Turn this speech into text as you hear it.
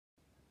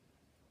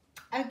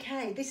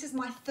Okay, this is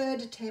my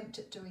third attempt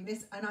at doing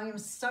this, and I am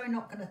so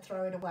not going to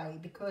throw it away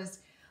because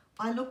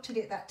I looked at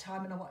it that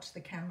time and I watched the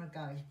camera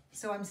go.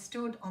 So I'm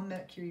stood on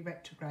Mercury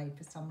retrograde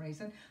for some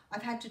reason.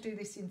 I've had to do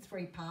this in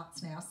 3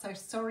 parts now, so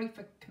sorry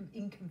for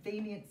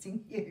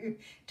inconveniencing you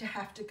to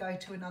have to go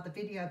to another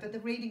video, but the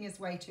reading is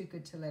way too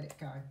good to let it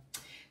go.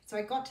 So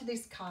I got to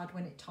this card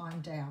when it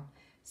timed out.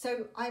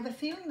 So I have a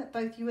feeling that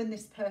both you and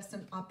this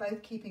person are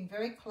both keeping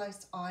very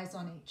close eyes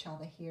on each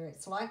other here.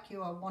 It's like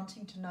you are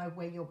wanting to know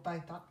where you're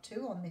both up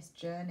to on this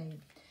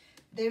journey.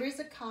 There is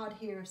a card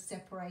here of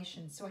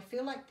separation. So I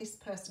feel like this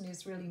person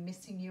is really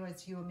missing you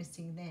as you are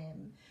missing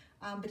them.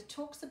 But it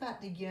talks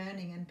about the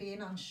yearning and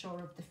being unsure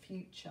of the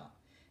future.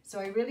 So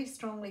I really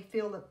strongly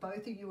feel that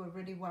both of you are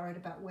really worried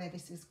about where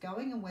this is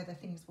going and whether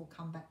things will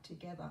come back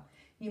together.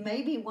 You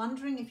may be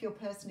wondering if your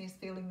person is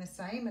feeling the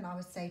same, and I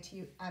would say to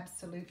you,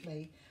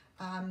 absolutely.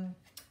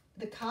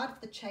 The card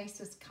of the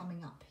Chase is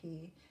coming up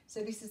here.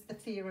 So this is the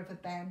fear of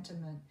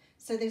abandonment.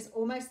 So there's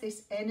almost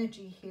this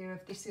energy here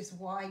of this is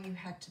why you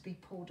had to be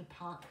pulled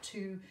apart,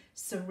 to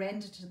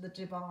surrender to the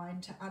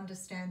divine, to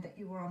understand that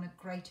you were on a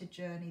greater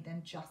journey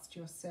than just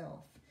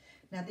yourself.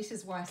 Now this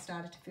is why I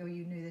started to feel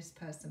you knew this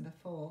person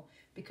before,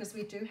 because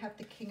we do have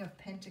the King of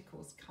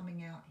Pentacles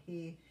coming out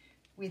here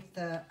with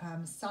the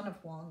Son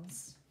of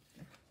Wands,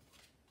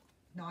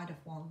 Knight of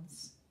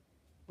Wands,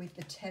 with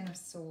the Ten of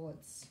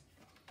Swords,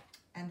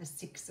 and the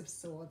Six of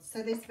Swords.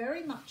 So there's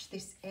very much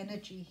this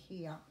energy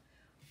here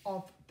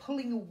of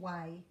pulling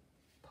away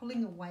from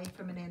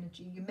an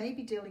energy. You may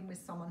be dealing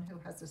with someone who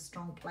has a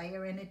strong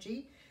player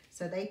energy.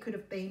 So they could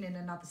have been in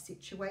another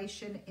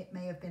situation. It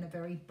may have been a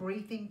very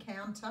brief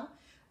encounter,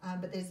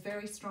 but there's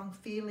very strong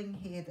feeling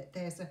here that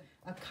there's a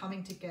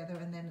coming together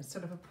and then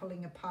sort of a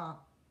pulling apart.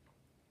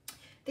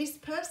 This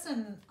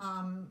person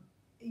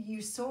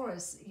you saw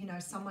as, you know,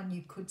 someone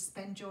you could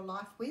spend your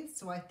life with.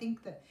 So I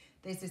think that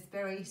there's this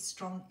very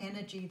strong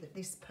energy that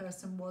this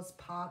person was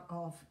part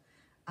of,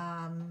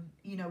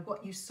 you know,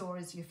 what you saw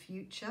as your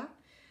future.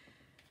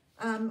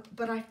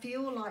 But I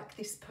feel like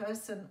this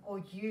person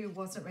or you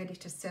wasn't ready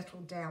to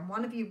settle down.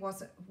 One of you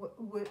was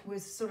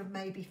sort of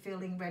maybe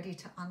feeling ready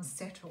to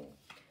unsettle.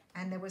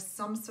 And there was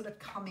some sort of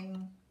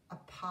coming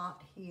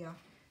apart here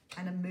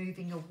and a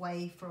moving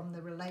away from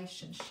the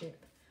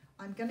relationship.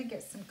 I'm going to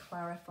get some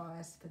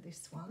clarifiers for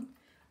this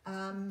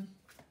one.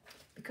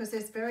 Because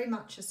there's very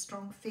much a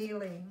strong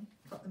feeling,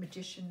 got the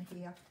Magician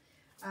here,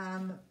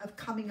 of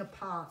coming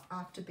apart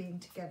after being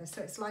together.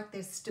 So it's like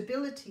there's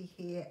stability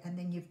here and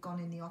then you've gone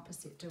in the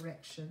opposite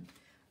direction.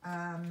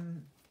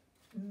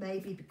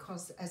 Maybe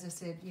because, as I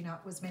said, you know,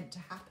 it was meant to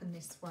happen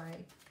this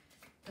way.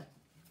 But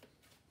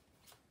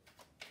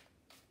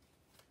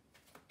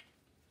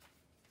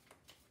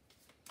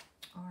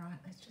all right,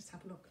 let's just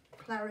have a look.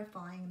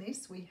 Clarifying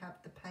this, we have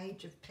the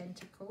Page of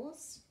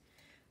Pentacles.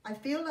 I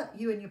feel that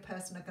you and your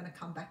person are going to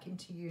come back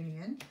into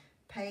union.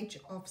 Page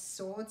of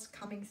Swords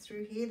coming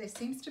through here. There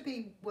seems to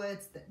be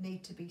words that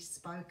need to be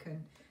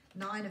spoken.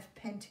 9 of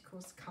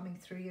Pentacles coming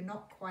through. You're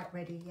not quite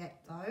ready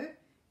yet though.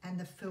 And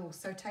the Fool.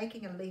 So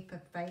taking a leap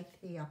of faith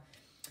here.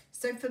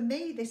 So for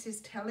me, this is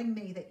telling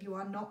me that you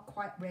are not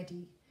quite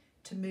ready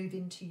to move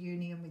into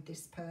union with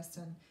this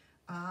person.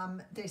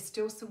 There's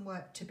still some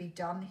work to be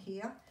done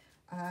here.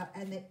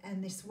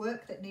 And this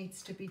work that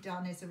needs to be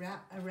done is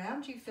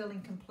around you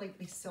feeling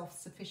completely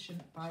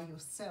self-sufficient by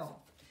yourself.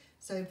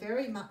 So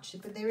very much,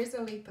 but there is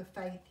a leap of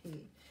faith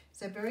here.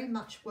 So very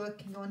much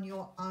working on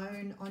your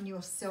own, on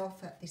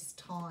yourself at this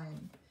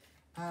time,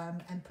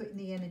 and putting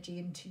the energy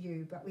into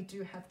you. But we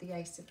do have the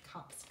Ace of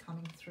Cups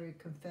coming through,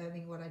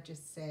 confirming what I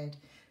just said.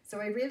 So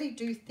I really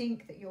do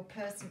think that your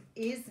person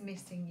is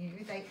missing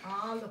you. They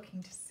are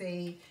looking to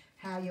see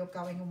how you're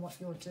going and what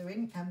you're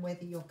doing and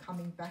whether you're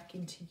coming back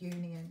into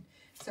union.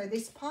 So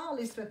this pile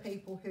is for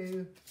people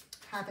who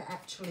have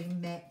actually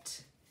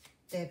met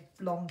their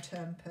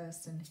long-term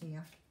person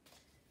here.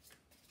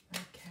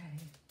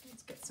 Okay,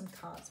 let's get some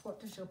cards. What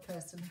does your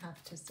person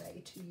have to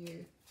say to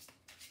you?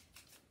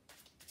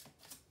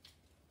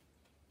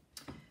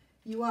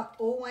 You are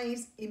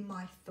always in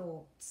my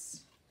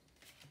thoughts.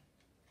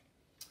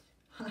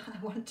 I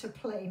want to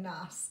play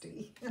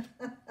nasty.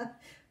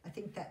 I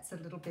think that's a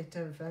little bit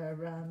of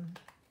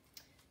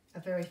a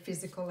very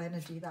physical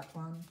energy, that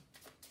one.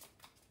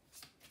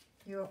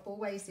 You're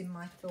always in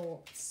my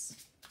thoughts.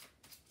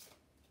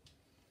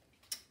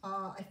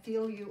 I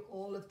feel you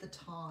all of the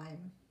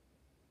time.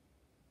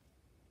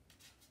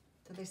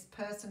 So this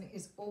person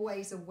is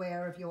always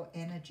aware of your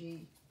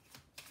energy.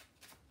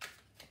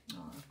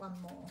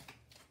 One more.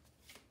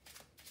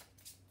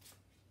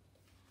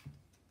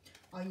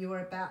 You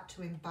are about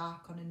to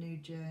embark on a new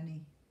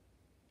journey.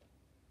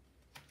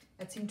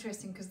 That's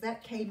interesting because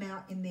that came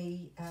out in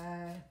the,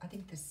 I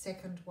think the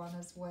second one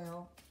as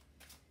well.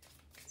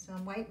 So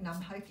I'm waiting,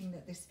 I'm hoping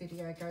that this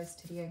video goes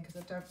to the end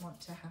because I don't want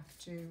to have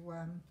to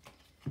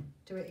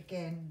do it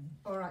again.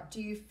 All right,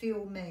 do you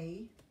feel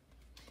me?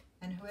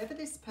 And whoever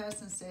this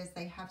person says,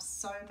 they have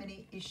so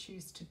many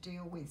issues to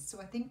deal with.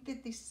 So I think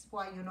that this is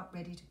why you're not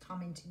ready to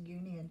come into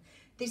union.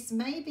 This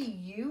may be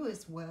you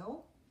as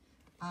well.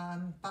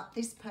 But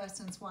this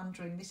person's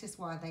wondering, this is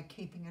why they're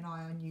keeping an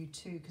eye on you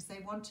too, because they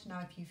want to know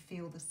if you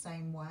feel the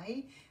same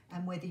way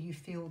and whether you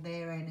feel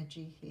their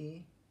energy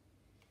here.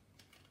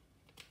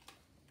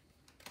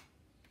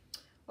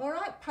 All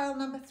right, pile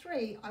number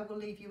 3, I will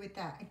leave you with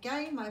that.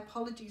 Again, my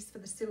apologies for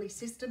the silly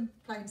system,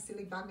 playing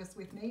silly buggers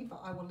with me,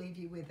 but I will leave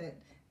you with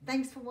it.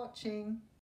 Thanks for watching.